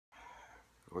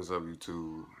What's up,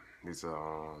 YouTube? This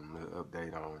little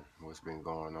update on what's been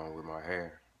going on with my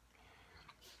hair.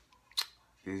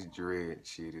 This dread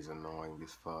shit is annoying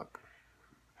as fuck.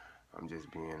 I'm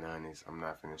just being honest. I'm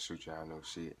not finna shoot y'all no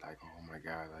shit like, oh my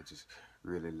god, I just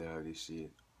really love this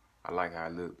shit. I like how I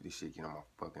look, but this shit get on my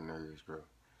fucking nerves, bro.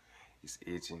 It's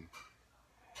itching.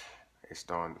 It's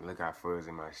starting to look how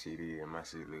fuzzy my shit is. My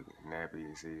shit look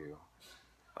nappy as hell.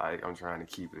 Like, I'm trying to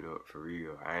keep it up for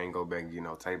real. I ain't go back and get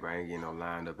no tape. I ain't getting no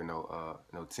lined up and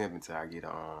no temp until I get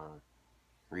a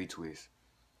retwist.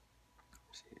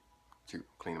 Shit,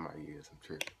 cleaning my ears. I'm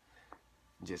tripping.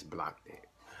 Just block that.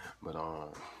 But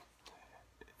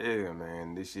yeah,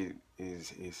 man, this shit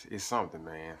is something,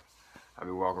 man. I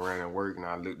be walking around at work and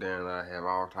I look down and I have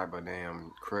all type of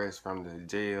damn crust from the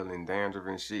jail and dandruff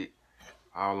and shit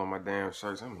all on my damn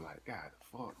shirts. I'm like, God,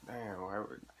 the fuck, damn,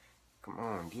 come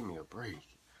on, give me a break.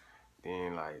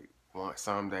 Then like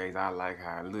some days I like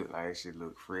how I look, like that shit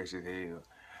look fresh as hell.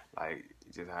 Like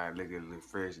just how I look, it look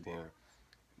fresh. Then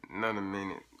another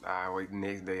minute,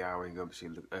 next day I wake up,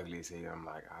 shit look ugly as hell. I'm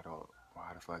like,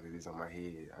 why the fuck is this on my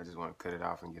head? I just want to cut it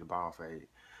off and get a ball fade.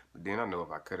 But then I know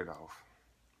if I cut it off,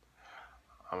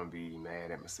 I'm gonna be mad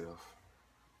at myself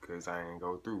because I ain't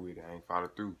go through with it. I ain't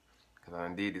followed through because I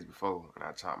done did this before and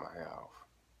I chopped my hair off.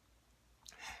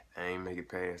 I ain't make it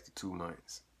past the 2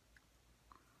 months.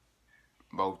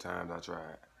 Both times I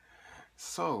tried.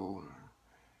 So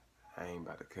I ain't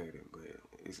about to cut it, but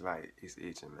it's like, it's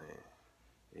itching, man.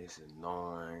 It's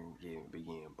annoying,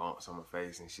 getting bumps on my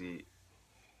face and shit.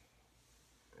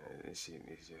 This shit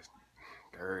is just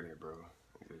dirty, bro.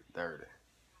 It's just dirty.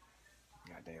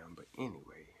 Goddamn. But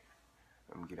anyway,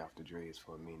 I'm gonna get off the dreads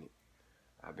for a minute.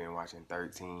 I've been watching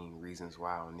 13 Reasons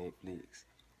Why on Netflix.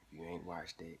 If you ain't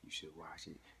watched that, you should watch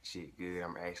it. Shit good.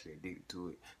 I'm actually addicted to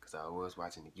it because I was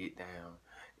watching The Get Down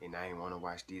and I ain't want to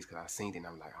watch this because I seen it and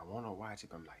I'm like, I want to watch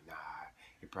it, but I'm like, nah.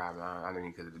 It probably, I don't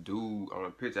even, because the dude on the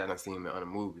picture, I done seen him in other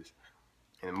movies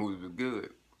and the movies was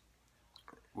good.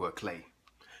 Well, Clay.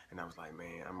 And I was like,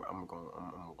 man, I'm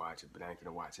gonna watch it, but I ain't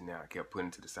gonna watch it now. I kept putting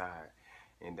it to the side.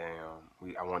 And then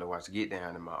I wanted to watch Get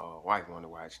Down, and my wife wanted to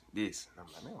watch this. And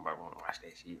I'm like, man, nobody want to watch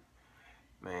that shit.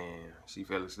 Man, she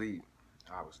fell asleep.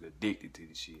 I was addicted to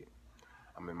the shit.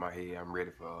 I'm in my head. I'm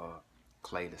ready for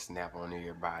Clay to snap on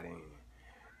everybody,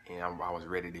 and I was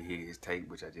ready to hear his tape,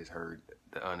 which I just heard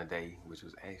the other day, which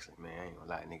was actually, man, I ain't gonna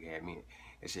lie, nigga had me.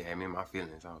 That shit had me in my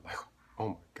feelings. I was like, oh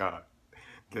my god,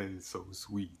 that is so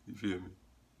sweet. You feel me?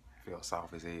 Felt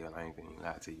soft as hell. I ain't finna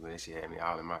lie to you, but that shit had me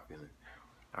all in my feelings.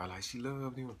 I was like, she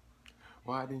loved him.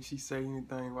 Why didn't she say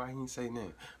anything? Why he didn't say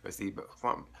nothing? But see,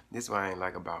 this is what I ain't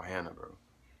like about Hannah, bro.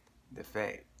 The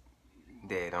fact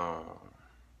that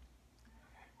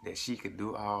that she could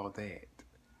do all that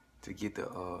to get the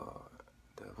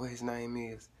what his name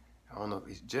is, I don't know if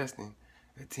it's Justin,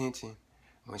 attention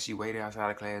when she waited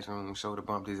outside the classroom, shoulder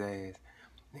bumped his ass,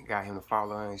 and got him to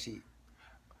follow her, and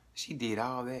she did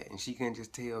all that, and she couldn't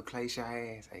just tell Clay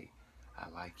Shy ass, hey, I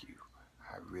like you.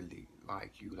 I really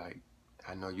like you. Like,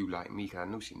 I know you like me, because I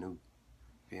knew she knew.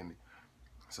 Feel me?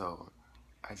 So,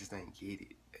 I just didn't get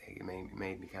it. It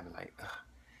made me kind of like, ugh.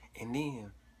 And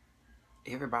then,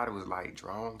 everybody was like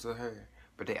drawn to her,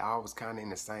 but they all was kind of in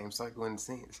the same circle in a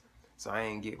sense. So I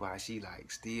ain't get why she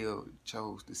like still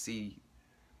chose to see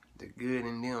the good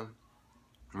in them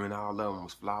when all of them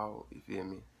was flawed. You feel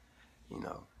me? You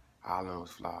know, all of them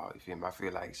was flawed. You feel me? I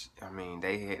feel like I mean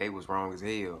they was wrong as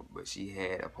hell, but she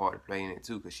had a part to play in it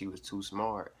too, cause she was too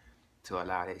smart to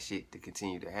allow that shit to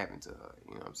continue to happen to her.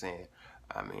 You know what I'm saying?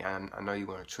 I mean, I know you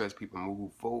want to trust people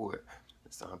move forward.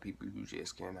 Some people you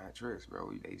just cannot trust,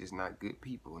 bro. They just not good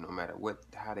people, no matter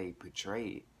how they portray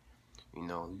it. You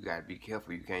know, you gotta be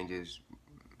careful. You can't just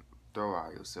throw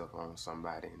all yourself on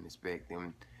somebody and expect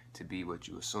them to be what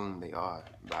you assume they are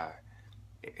by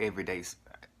every day.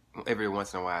 Every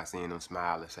once in a while, seeing them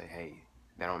smile and say, "Hey,"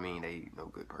 that don't mean they no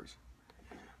good person.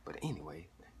 But anyway,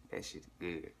 that shit's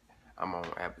good. I'm on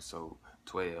episode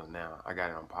 12 now. I got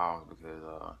it on pause because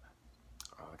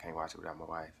I can't watch it without my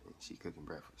wife and she cooking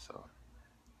breakfast. So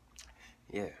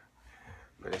yeah,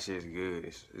 but that shit's good.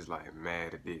 It's like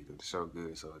mad addictive. The show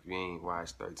good. So if you ain't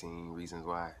watched 13 Reasons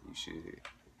Why, you should.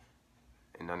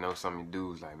 And I know some of you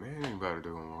dudes like, man, anybody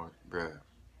doing what, bruh.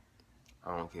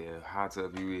 I don't care how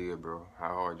tough you is, bro, how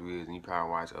hard you is, and you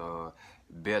probably watch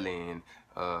Belly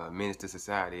and Menace to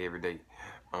Society every day.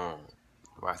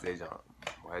 Watch that junk.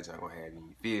 Boy, that junk gonna have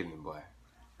you feeling, boy.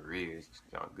 For real, it's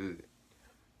junk good.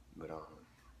 But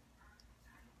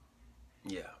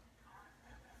yeah.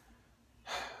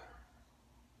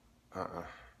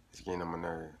 It's getting on my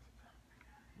nerves.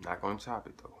 Not gonna chop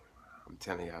it though. I'm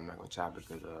telling you, I'm not gonna chop it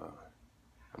because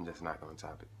I'm just not gonna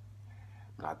chop it.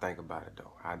 But I think about it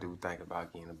though. I do think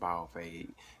about getting a ball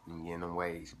fade and getting them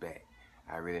waves back.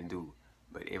 I really do.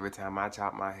 But every time I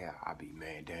chop my hair, I be,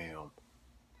 man, damn.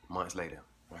 Months later,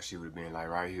 my shit would have been like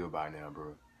right here by now,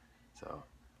 bro. So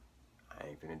I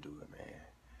ain't finna do it, man.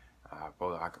 I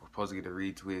was supposed to get a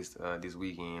retwist this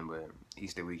weekend, but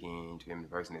Easter weekend, you feel me? The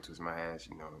person that twisted my ass,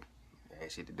 you know,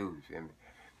 had shit to do, you feel me?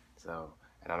 So,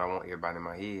 and I don't want everybody in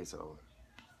my head, so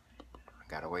I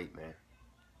gotta wait, man.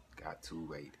 Got to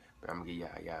wait. But I'm gonna give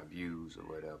y'all views or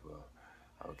whatever.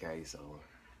 Okay, so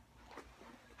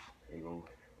here you go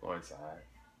one side.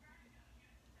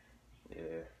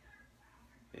 Yeah.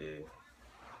 Yeah. Here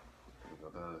go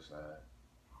the other side.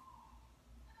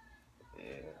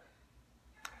 Yeah.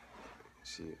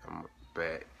 Shit, I'm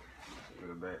back to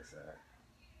the back side.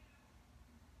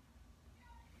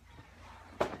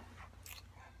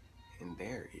 And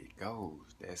there it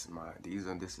goes. That's my,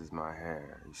 this is my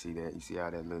hair. You see that? You see all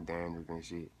that little dandruff and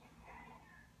shit?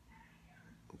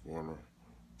 You feel me?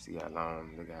 See how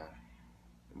long, look how,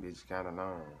 the bitch kinda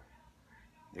long.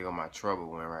 They got my trouble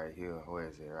one right here. Where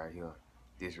is it? Right here.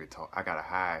 This retard, I gotta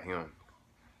hide him.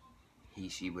 He,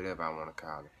 she, whatever I wanna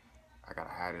call it. I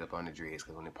gotta hide it up under dreads,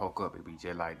 cause when it poke up, it be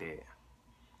just like that.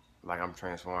 Like I'm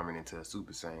transforming into a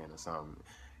Super Saiyan or something.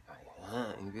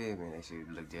 Like, you feel me? That shit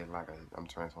look just like I'm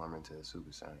transforming into a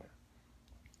Super Saiyan.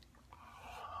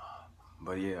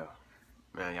 But yeah,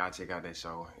 man, y'all check out that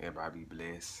show. Everybody be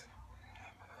blessed.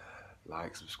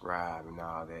 Like, subscribe, and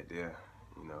all that there.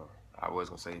 You know, I was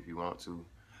gonna say if you want to,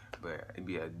 but it'd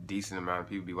be a decent amount of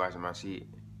people be watching my shit,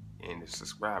 and the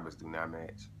subscribers do not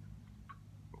match.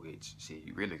 Which, shit,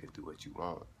 you really could do what you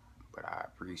want, but I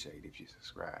appreciate if you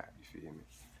subscribe, you feel me?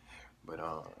 But,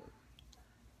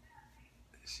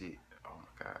 shit, oh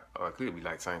my God. Or it could be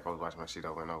like same folks watching my shit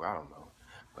over and over, I don't know.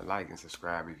 But like and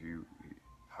subscribe if you,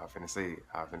 I finna say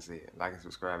it, like and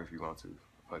subscribe if you want to.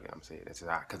 Fuck it, I'm saying it, that's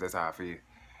how, cause that's how I feel.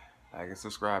 Like and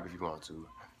subscribe if you want to.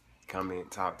 Comment,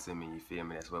 talk to me, you feel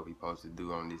me? That's what we supposed to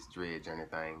do on this Dreadjourney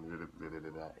thing,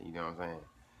 you know what I'm saying?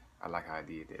 I like how I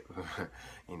did that.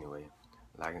 Anyway,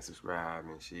 like and subscribe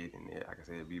and shit, and like I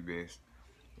said, be best.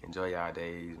 Enjoy y'all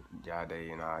day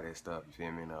and all that stuff, you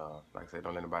feel me? And like I said,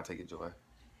 don't let nobody take your joy.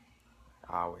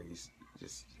 Always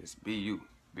just be you,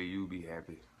 be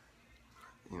happy.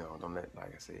 You know, don't let,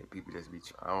 like I said, people just be,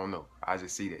 I don't know, I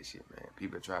just see that shit, man.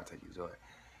 People try to take your joy.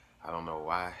 I don't know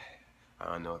why.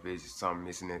 I don't know if it's just something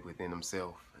missing within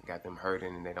themselves, got them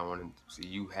hurting, and they don't want to see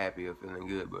you happy or feeling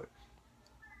good, but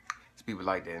it's people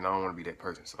like that, and I don't want to be that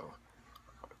person, so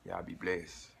y'all be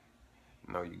blessed.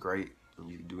 You know you're great, and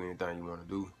you can do anything you want to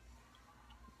do.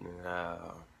 And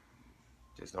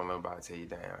just don't let nobody tear you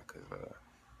down, because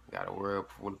we got a world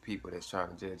full of people that's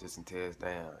trying to judge us and tear us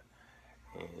down.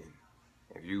 And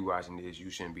if you watching this, you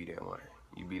shouldn't be that one.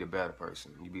 You be the better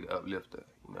person. You be the uplifter,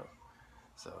 you know.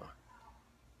 So,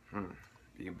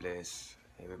 be blessed,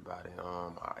 everybody.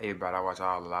 Everybody, I watch a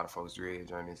lot of folks'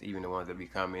 Dreadjourneys, even the ones that be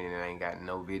coming and ain't got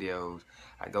no videos.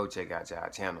 I go check out y'all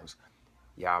channels.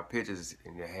 Y'all pictures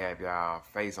and you have y'all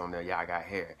face on there. Y'all got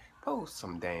hair. Post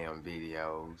some damn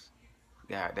videos.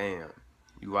 God damn.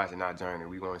 You watching our journey.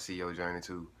 We want to see your journey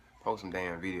too. Post some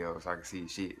damn videos so I can see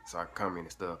shit. So I can come in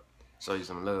and stuff. Show you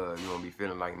some love. You won't be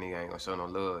feeling like nigga ain't gonna show no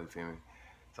love, you feel me?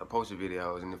 So post your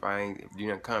videos, and if you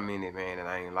didn't come in it, man, and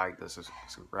I ain't like the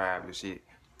subscribe and shit,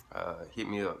 hit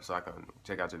me up so I can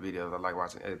check out your videos. I like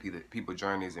watching other people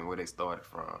journeys and where they started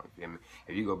from. You feel me?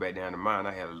 If you go back down to mine,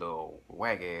 I had a little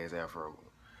whack ass afro.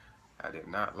 I did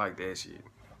not like that shit.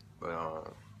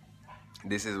 But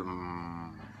this is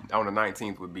on the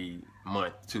 19th would be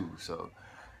month 2, so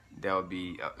that would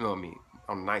be on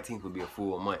the 19th would be a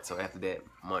full month. So after that,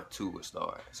 month 2 would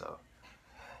start. So.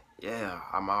 Yeah,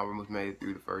 I'm almost made it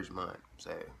through the first month,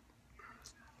 so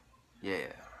yeah.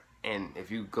 And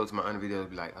if you go to my other videos,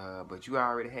 be like, but you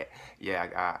already had,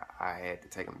 yeah, I had to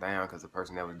take them down because the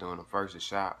person that was doing them first, the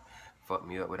shop, fucked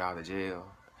me up with all the gel,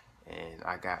 and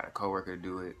I got a coworker to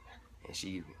do it, and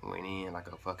she went in like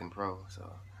a fucking pro,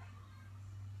 so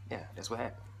yeah, that's what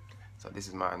happened. So this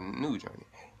is my new journey,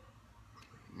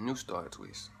 new start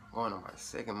twist, going on my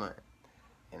 2nd month,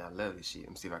 and I love this shit.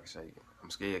 Let me see if I can shake it. I'm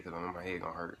scared because I know my head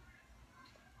gonna hurt.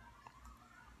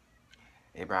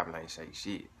 It probably ain't shake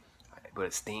shit, but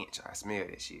a stench. I smell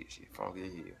that shit. Shit funky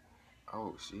here.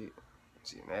 Oh shit,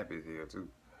 shit nappy is here too.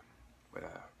 But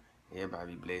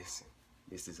everybody be blessed.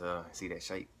 This is see that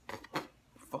shake.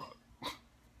 Fuck,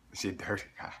 shit dirty.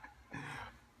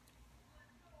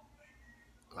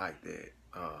 Like that.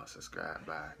 Subscribe.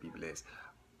 Bye. Be blessed.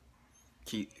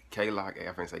 K-Loc.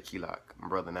 I finna say K-Loc. My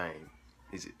brother name.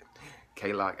 Is it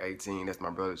K-Loc 18? That's my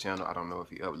brother's channel. I don't know if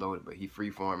he uploaded, but he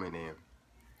freeforming, and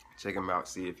check him out.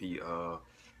 See if he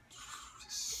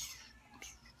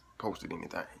posted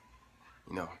anything.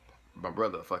 You know, my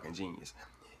brother a fucking genius.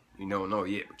 You don't know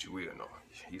yet, but you will know.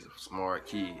 He's a smart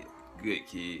kid, good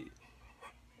kid,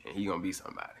 and he gonna be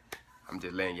somebody. I'm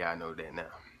just letting y'all know that now,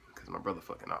 cause my brother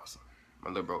fucking awesome. My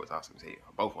little bro is awesome as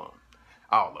hell. Both of them,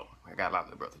 all of them. I got a lot of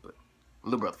little brothers, but my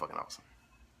little brother fucking awesome.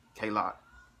 K-Loc,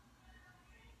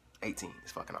 18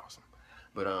 is fucking awesome.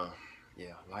 But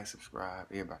yeah, like, subscribe,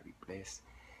 everybody be blessed,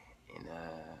 and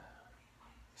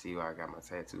see where I got my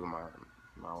tattoo,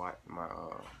 my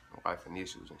wife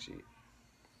initials and shit.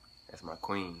 That's my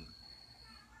queen.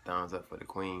 Thumbs up for the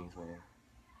queens, man.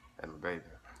 That's my baby.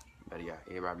 But yeah,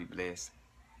 everybody be blessed.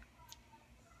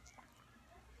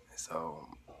 So,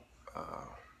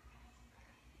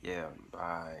 yeah,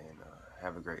 bye, and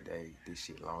have a great day. This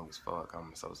shit long as fuck.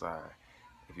 I'm so sorry.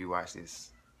 If you watch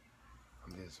this,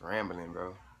 I'm just rambling,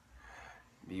 bro.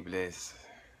 Be blessed.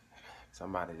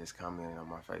 Somebody just commented on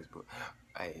my Facebook.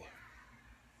 Hey,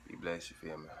 be blessed, you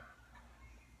feel me?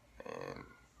 And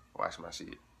watch my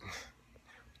shit.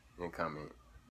 And comment.